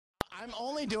I'm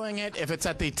only doing it if it's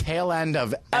at the tail end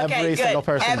of every single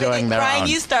person Ebony, doing their Brian, own.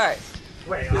 you start.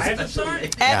 Wait, I have to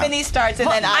start? Ebony starts and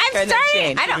then Oscar I'm and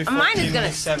then starting. Shane. Mine is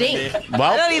gonna stink.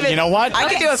 Well, you know what? I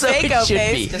can do a fake it should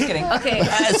face. be. Just kidding. Okay.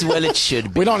 As well it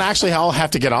should be. We don't actually all have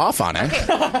to get off on it.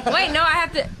 Wait, no, I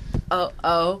have to. Oh,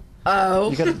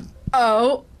 You gotta,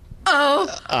 oh,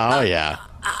 oh, yeah.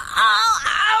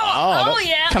 oh,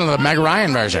 yeah. Kind of the Meg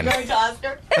Ryan version. Going to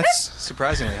Oscar. That's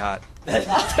surprisingly hot. That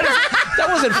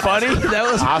wasn't funny. That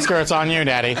was. Oscar, it's on you,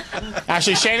 Daddy.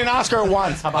 Actually, Shane and Oscar at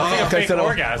once. How about that? Fake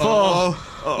orgasm.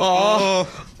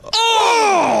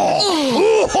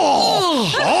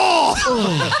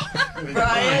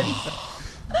 Brian.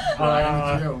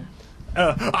 I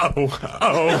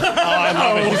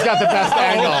love it. He's got the best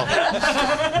angle.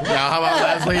 Now, how about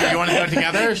Leslie? You want to do it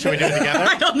together? Should we do it together?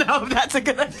 I don't know if that's a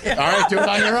good idea. All right, do it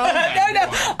on your own. No.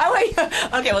 Wait.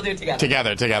 Okay, we'll do it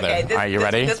together. Together. Okay, All right, you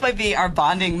ready? This might be our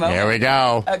bonding moment. Here we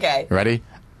go. Okay. You ready?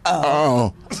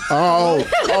 Oh. Oh.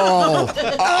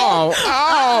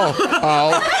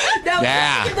 No,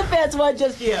 Yeah. get the fans one,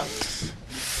 just you.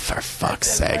 For fuck's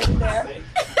sake. There.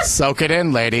 Soak it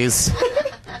in, ladies.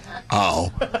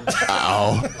 Oh. And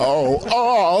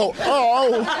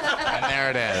there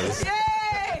it is. Yay!